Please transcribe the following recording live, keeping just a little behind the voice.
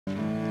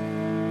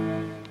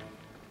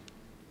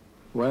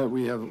Well,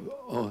 we have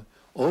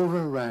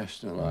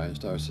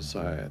over-rationalized our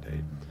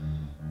society.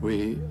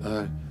 We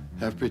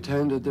have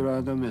pretended there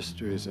are no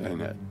mysteries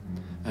in it.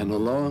 And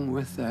along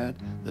with that,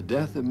 the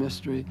death of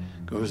mystery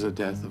goes the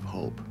death of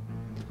hope.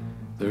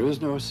 There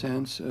is no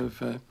sense of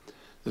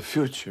the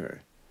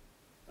future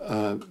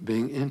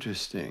being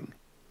interesting.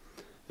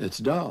 It's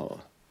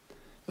dull.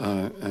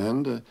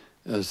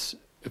 As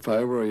if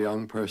I were a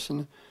young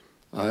person,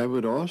 I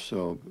would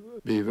also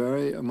be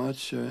very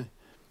much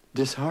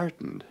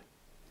disheartened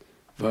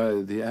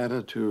by the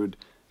attitude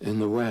in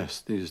the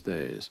West these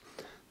days,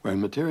 where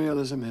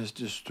materialism has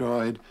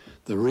destroyed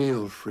the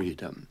real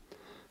freedom.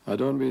 I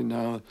don't mean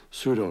now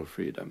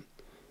pseudo-freedom.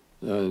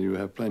 You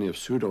have plenty of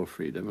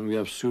pseudo-freedom, and we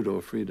have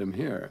pseudo-freedom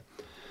here.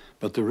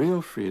 But the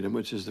real freedom,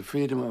 which is the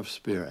freedom of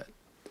spirit,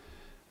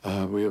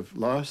 we have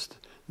lost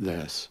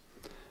this.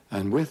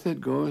 And with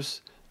it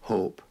goes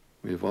hope.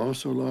 We've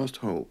also lost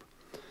hope.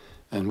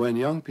 And when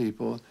young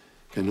people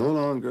can no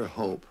longer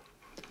hope,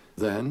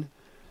 then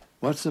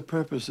what's the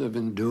purpose of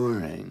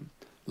enduring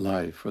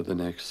life for the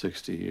next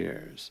 60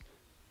 years?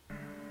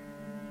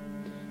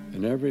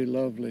 In every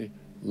lovely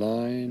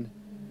line,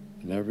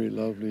 in every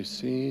lovely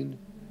scene,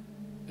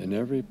 in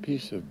every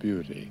piece of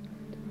beauty,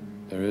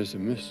 there is a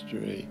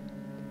mystery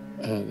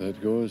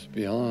that goes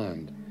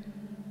beyond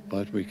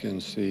what we can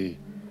see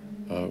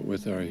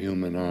with our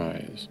human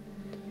eyes.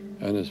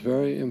 And it's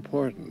very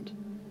important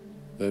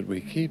that we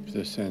keep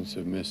the sense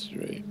of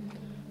mystery.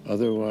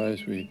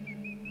 Otherwise,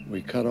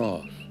 we cut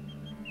off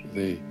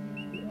the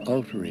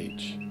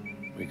outreach.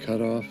 We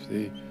cut off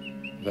the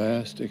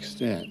vast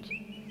extent.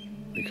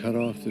 We cut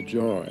off the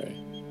joy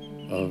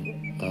of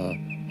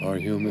our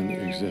human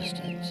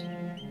existence.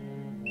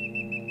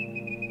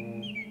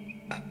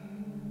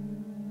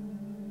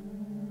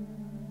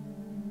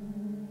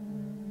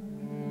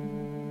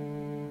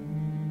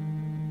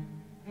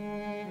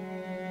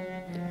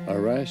 Our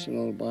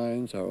rational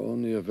minds are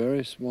only a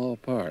very small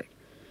part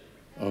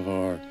of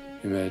our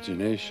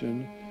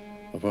imagination,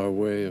 of our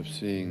way of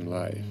seeing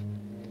life.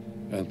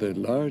 And the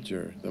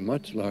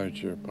much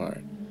larger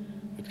part,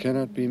 that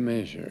cannot be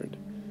measured,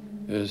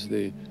 is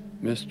the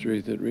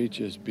mystery that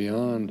reaches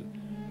beyond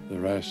the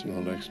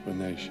rational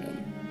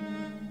explanation.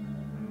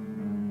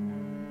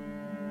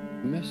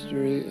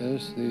 Mystery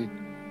is the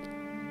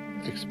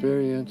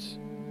experience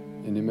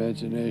in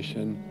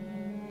imagination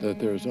that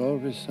there's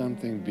always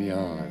something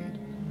beyond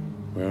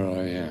where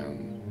I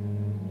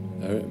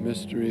am.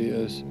 Mystery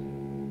is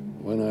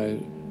when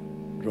I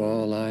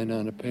draw a line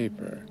on a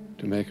paper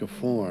to make a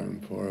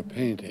form for a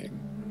painting.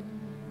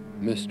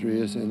 Mystery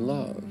is in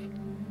love.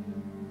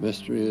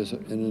 Mystery is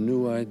in a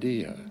new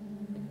idea.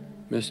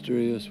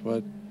 Mystery is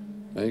what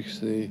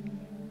makes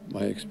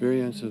my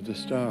experience of the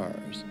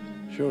stars.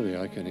 Surely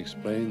I can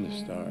explain the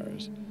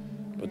stars,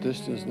 but this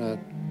does not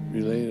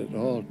relate at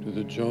all to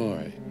the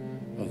joy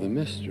of the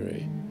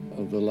mystery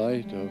of the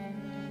light of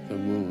the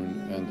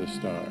moon and the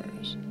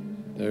stars.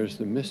 There's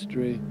the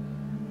mystery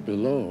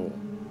below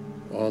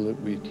all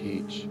that we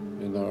teach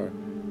in our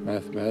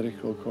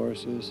mathematical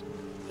courses,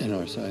 in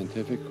our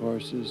scientific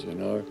courses,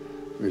 in our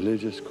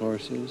religious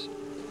courses,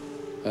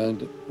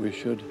 and we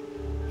should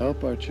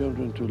help our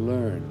children to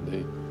learn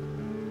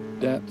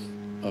the depth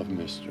of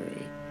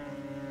mystery.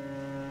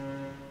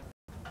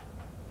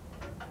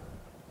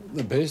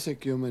 The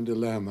basic human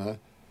dilemma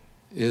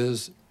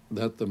is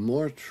that the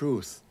more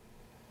truth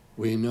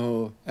we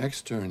know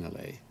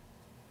externally,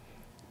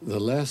 the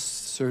less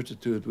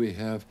certitude we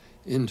have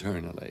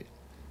internally.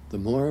 The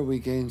more we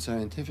gain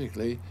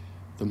scientifically,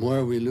 the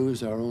more we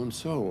lose our own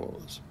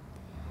souls.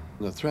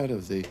 The threat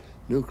of the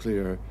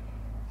nuclear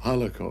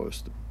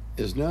holocaust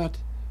is not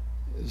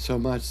so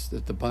much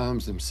that the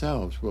bombs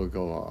themselves will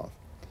go off,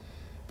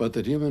 but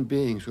that human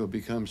beings will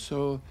become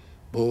so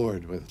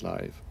bored with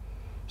life,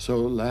 so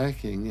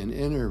lacking in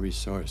inner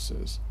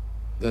resources,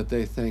 that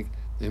they think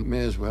they may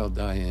as well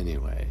die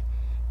anyway.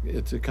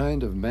 It's a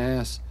kind of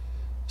mass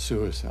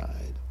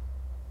suicide.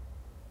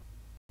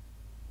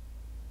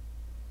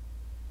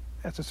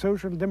 As a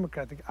social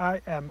democratic,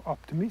 I am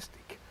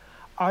optimistic.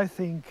 I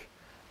think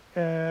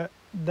that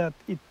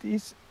it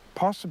is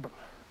possible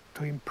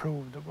to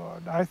improve the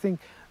world. I think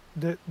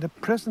the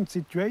present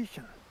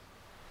situation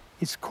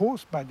is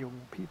caused by young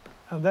people,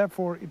 and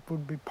therefore it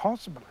would be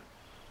possible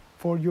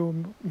for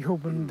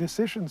human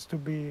decisions to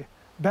be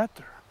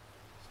better.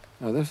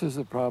 Now, this is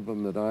a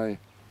problem that I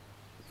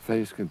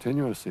face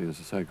continuously as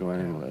a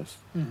psychoanalyst,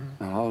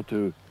 how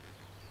to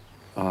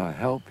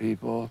help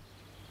people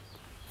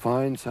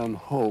find some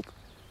hope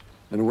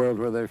in a world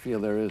where they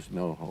feel there is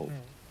no hope.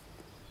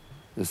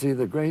 You see,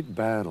 the great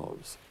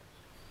battles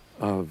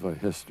of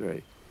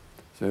history,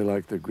 say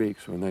like the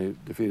Greeks when they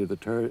defeated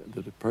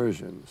the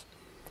Persians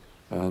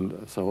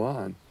and so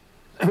on,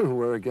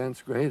 were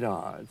against great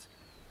odds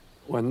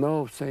when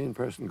no sane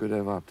person could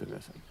have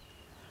optimism.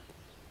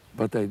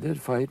 But they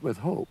did fight with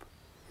hope,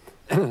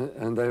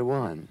 and they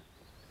won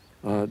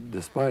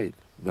despite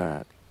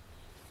that.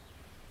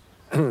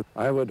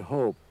 I would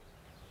hope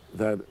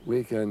that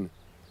we can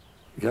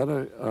get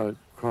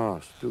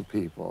across to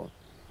people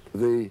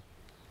the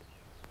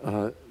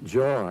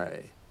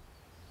joy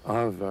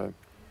of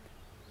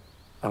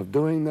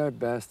doing their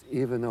best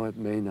even though it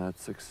may not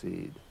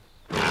succeed.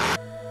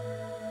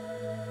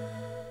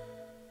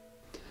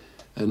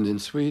 And in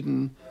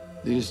Sweden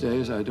these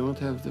days I don't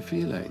have the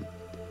feeling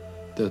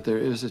that there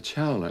is a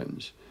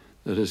challenge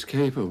that is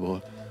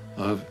capable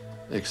of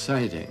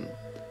exciting,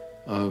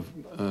 of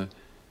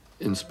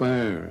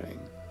inspiring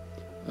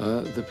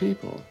the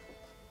people.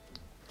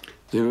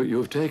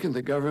 You've taken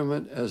the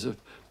government as a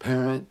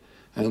parent,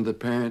 and the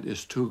parent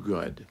is too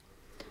good.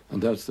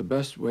 And that's the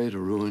best way to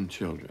ruin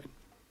children.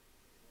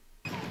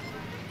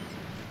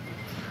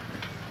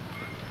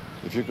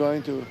 If you're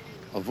going to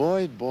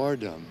avoid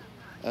boredom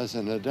as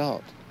an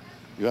adult,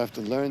 you have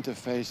to learn to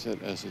face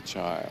it as a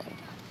child.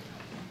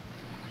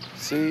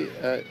 See,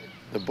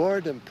 the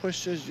boredom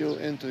pushes you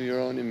into your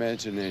own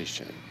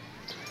imagination.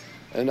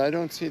 And I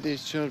don't see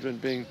these children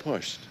being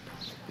pushed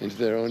into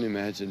their own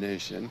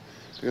imagination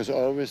because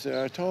always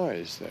there are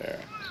toys there.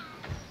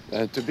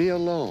 And to be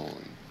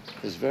alone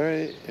is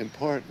very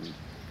important,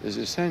 is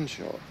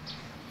essential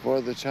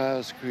for the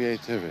child's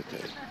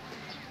creativity,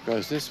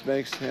 because this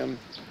makes him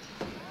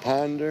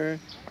ponder,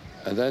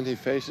 and then he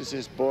faces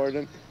his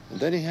boredom, and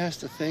then he has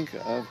to think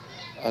of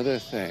other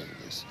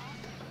things.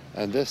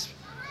 And this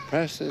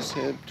presses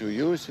him to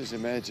use his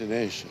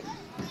imagination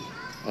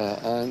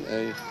on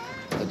a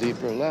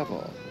deeper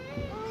level.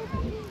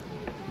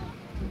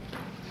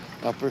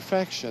 Now,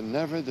 perfection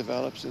never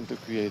develops into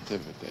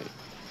creativity.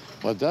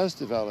 What does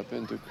develop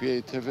into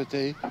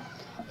creativity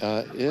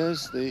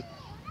is the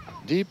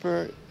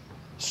deeper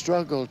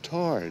struggle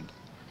toward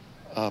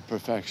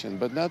perfection,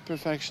 but not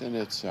perfection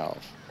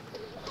itself.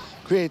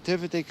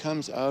 Creativity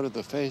comes out of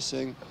the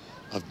facing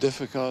of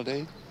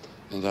difficulty,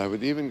 and I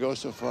would even go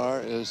so far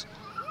as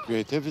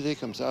creativity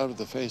comes out of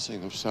the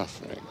facing of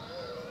suffering.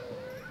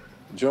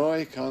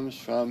 Joy comes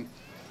from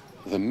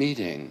the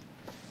meeting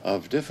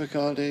of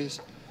difficulties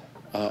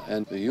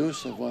and the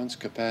use of one's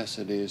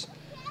capacities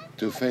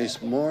to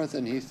face more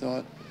than he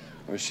thought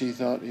or she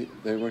thought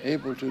they were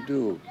able to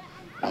do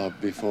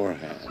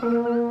beforehand.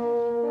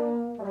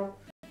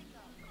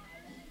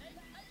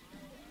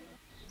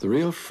 The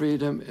real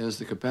freedom is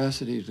the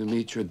capacity to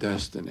meet your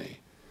destiny.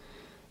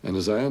 And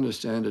as I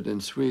understand it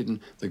in Sweden,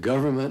 the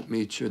government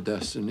meets your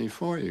destiny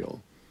for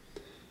you.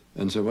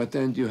 And so what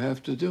then do you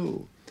have to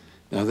do?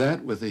 Now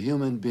that with a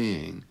human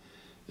being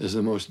is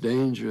the most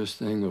dangerous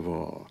thing of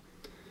all,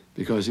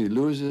 because he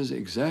loses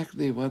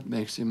exactly what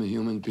makes him a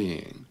human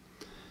being,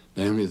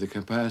 namely the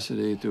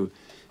capacity to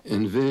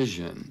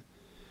envision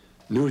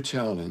new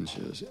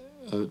challenges,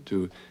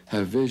 to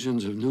have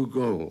visions of new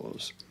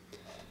goals,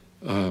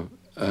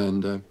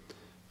 and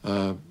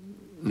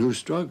new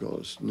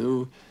struggles,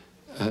 new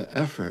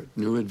effort,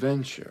 new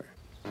adventure.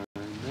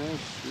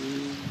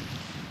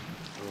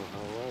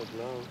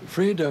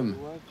 Freedom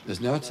is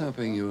not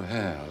something you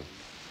have,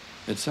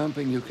 it's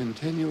something you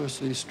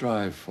continuously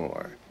strive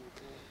for.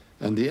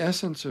 And the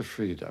essence of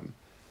freedom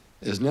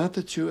is not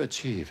that you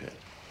achieve it,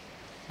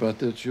 but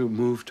that you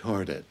move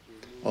toward it.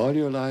 All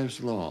your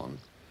lives long,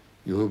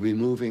 you will be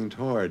moving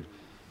toward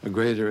a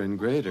greater and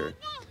greater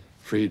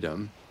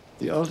freedom,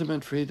 the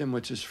ultimate freedom,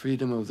 which is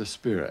freedom of the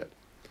spirit.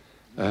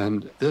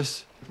 And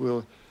this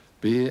will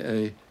be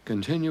a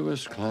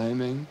continuous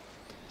climbing,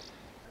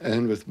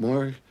 and with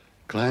more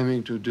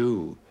climbing to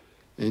do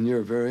in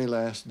your very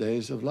last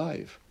days of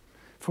life.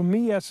 For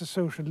me as a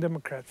social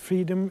democrat,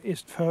 freedom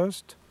is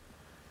first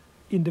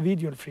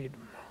individual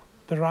freedom,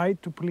 the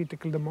right to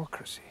political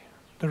democracy,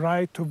 the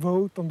right to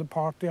vote on the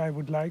party I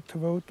would like to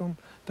vote on,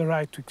 the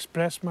right to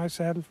express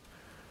myself,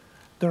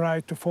 the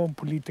right to form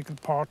political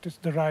parties,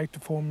 the right to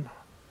form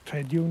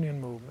trade union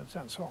movements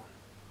and so on.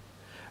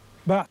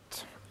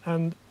 But,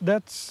 and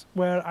that's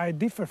where I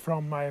differ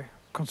from my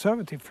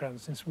conservative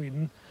friends in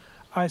Sweden,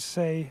 I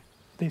say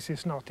this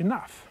is not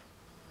enough.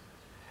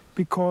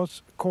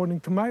 Because according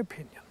to my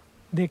opinion,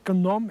 the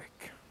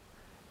economic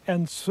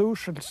and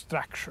social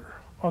structure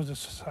of the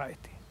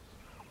society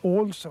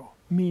also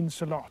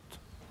means a lot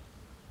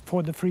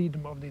for the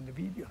freedom of the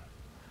individual.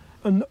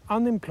 An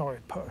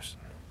unemployed person,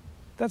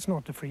 that's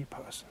not a free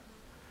person.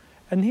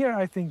 And here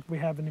I think we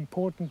have an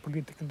important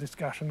political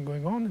discussion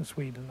going on in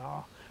Sweden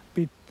now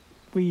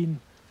between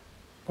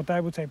what I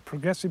would say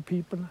progressive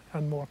people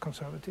and more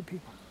conservative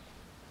people.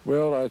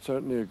 Well, I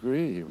certainly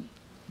agree,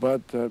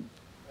 but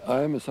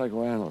I'm a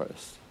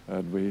psychoanalyst,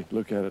 and we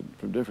look at it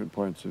from different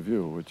points of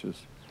view, which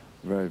is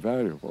very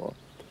valuable.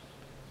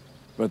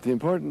 But the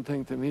important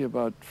thing to me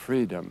about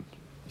freedom,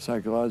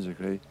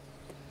 psychologically,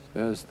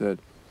 is that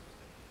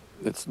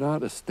it's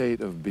not a state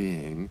of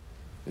being,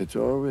 it's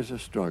always a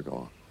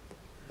struggle.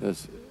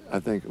 As I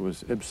think it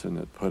was Ibsen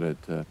that put it,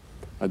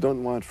 I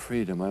don't want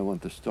freedom, I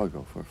want the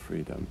struggle for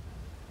freedom.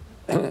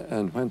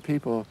 And when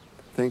people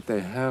think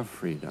they have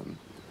freedom,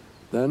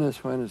 then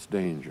is when it's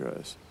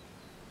dangerous,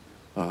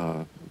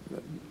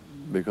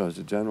 because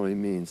it generally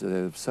means that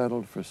they've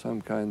settled for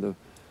some kind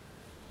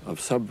of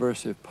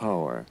subversive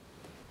power.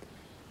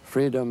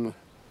 Freedom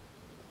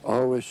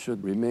always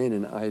should remain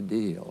an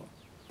ideal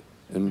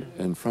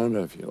in front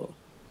of you,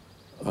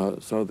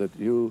 so that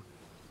you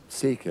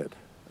seek it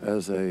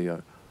as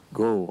a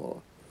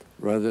goal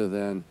rather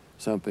than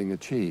something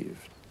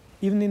achieved.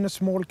 Even in a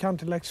small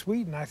country like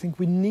Sweden, I think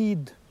we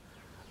need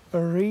a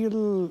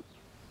real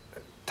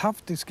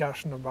tough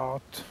discussion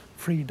about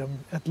freedom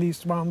at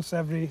least once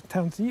every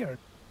 10th year.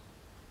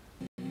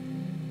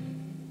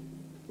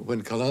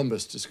 When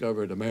Columbus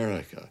discovered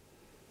America,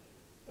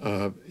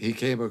 he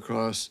came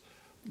across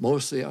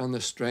mostly on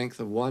the strength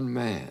of one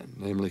man,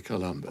 namely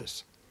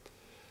Columbus.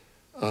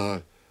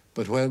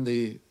 But when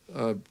the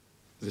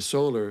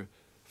solar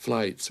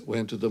flights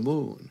went to the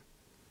moon,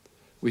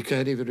 we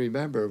can't even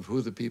remember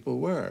who the people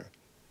were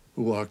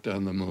who walked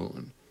on the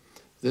moon.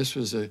 This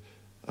was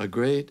a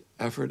great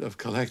effort of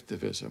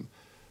collectivism.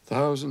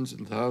 Thousands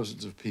and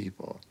thousands of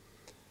people,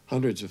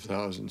 hundreds of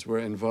thousands, were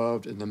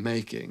involved in the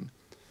making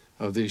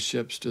of these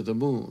ships to the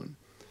moon.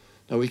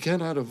 Now, we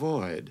cannot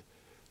avoid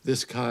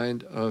this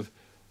kind of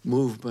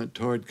movement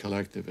toward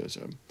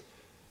collectivism.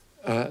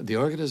 The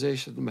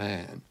organization of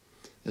man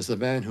is the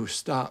man who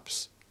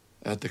stops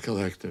at the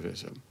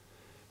collectivism.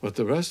 What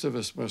the rest of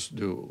us must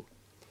do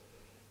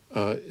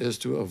is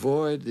to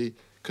avoid the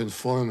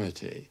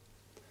conformity.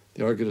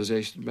 The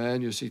organization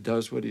man, you see,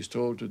 does what he's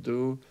told to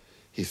do.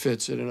 He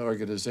fits in an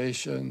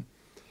organization.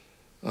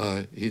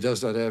 He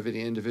does not have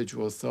any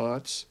individual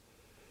thoughts.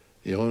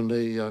 He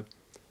only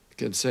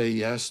can say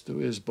yes to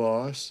his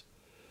boss.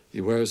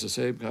 He wears the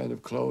same kind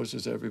of clothes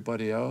as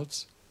everybody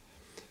else.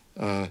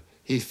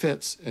 He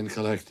fits in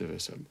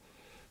collectivism.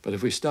 But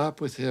if we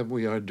stop with him,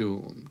 we are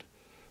doomed.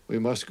 We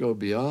must go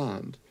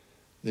beyond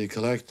the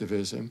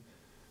collectivism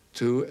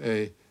to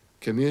a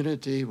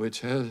community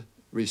which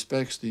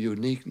respects the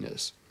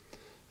uniqueness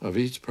of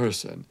each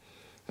person.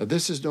 And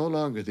this is no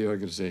longer the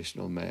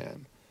organizational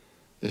man.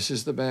 This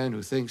is the man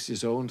who thinks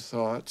his own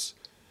thoughts,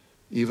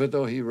 even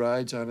though he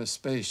rides on a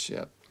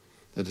spaceship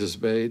that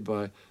is made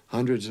by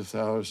hundreds of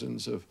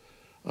thousands of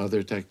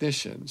other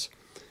technicians.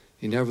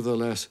 He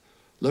nevertheless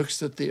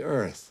looks at the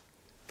Earth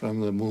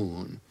from the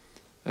moon,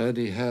 and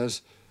he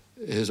has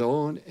his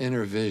own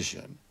inner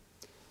vision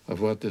of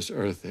what this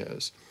Earth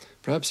is.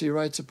 Perhaps he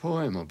writes a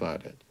poem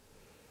about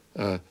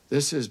it.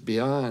 This is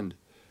beyond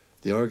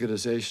the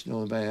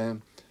organizational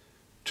man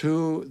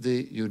to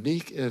the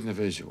unique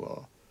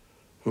individual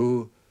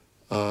who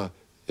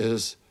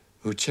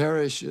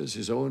cherishes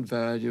his own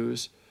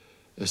values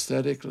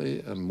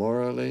aesthetically and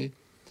morally,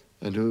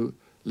 and who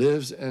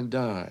lives and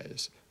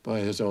dies by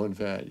his own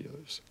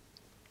values.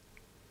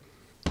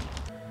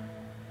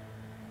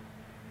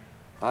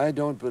 I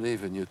don't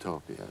believe in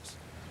utopias.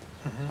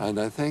 Mm-hmm. And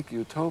I think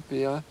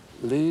utopia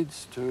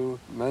leads to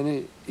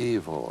many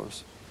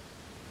evils.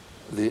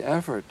 The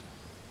effort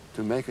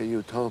to make a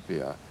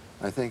utopia,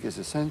 I think, is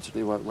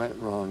essentially what went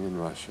wrong in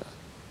Russia.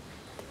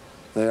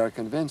 They are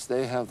convinced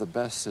they have the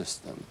best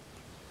system,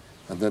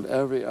 and that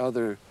every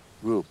other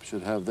group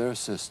should have their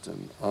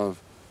system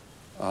of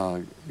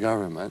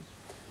government,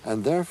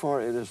 and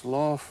therefore it is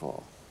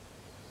lawful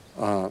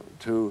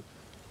to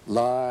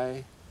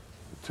lie,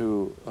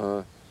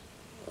 to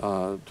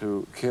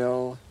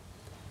kill,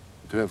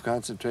 to have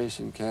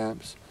concentration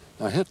camps.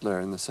 Now, Hitler,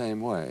 in the same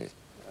way,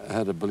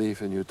 had a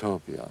belief in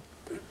utopia.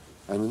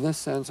 And in this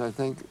sense, I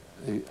think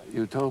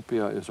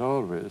utopia is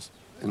always,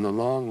 in the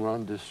long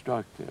run,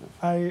 destructive.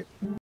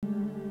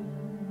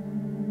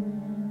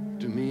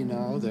 To me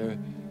now,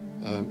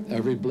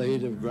 every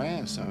blade of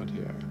grass out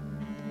here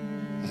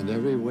and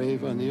every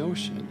wave on the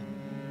ocean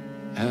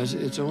has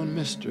its own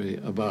mystery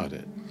about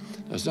it.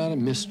 It's not a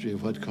mystery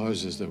of what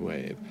causes the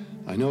wave.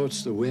 I know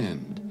it's the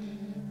wind.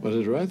 What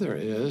it rather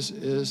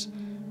is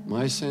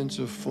my sense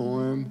of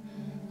form,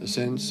 a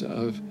sense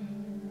of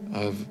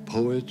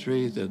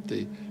poetry that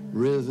the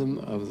rhythm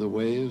of the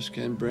waves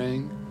can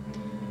bring.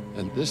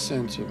 And this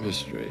sense of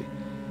mystery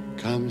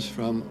comes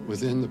from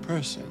within the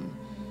person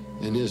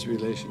in his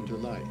relation to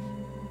life.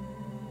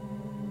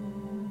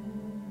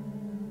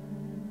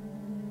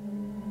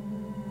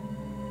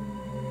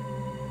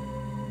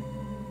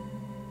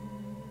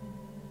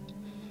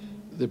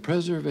 The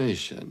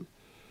preservation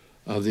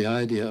of the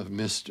idea of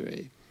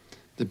mystery,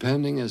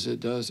 depending as it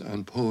does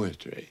on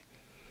poetry,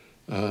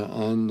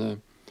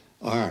 on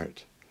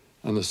art,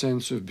 on the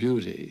sense of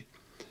beauty,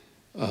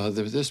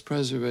 this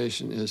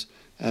preservation is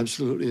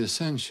absolutely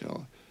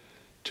essential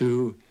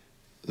to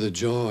the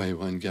joy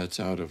one gets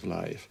out of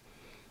life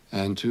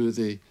and to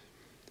the,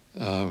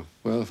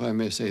 well, if I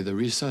may say, the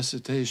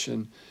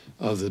resuscitation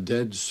of the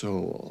dead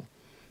soul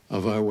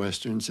of our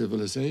Western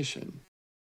civilization.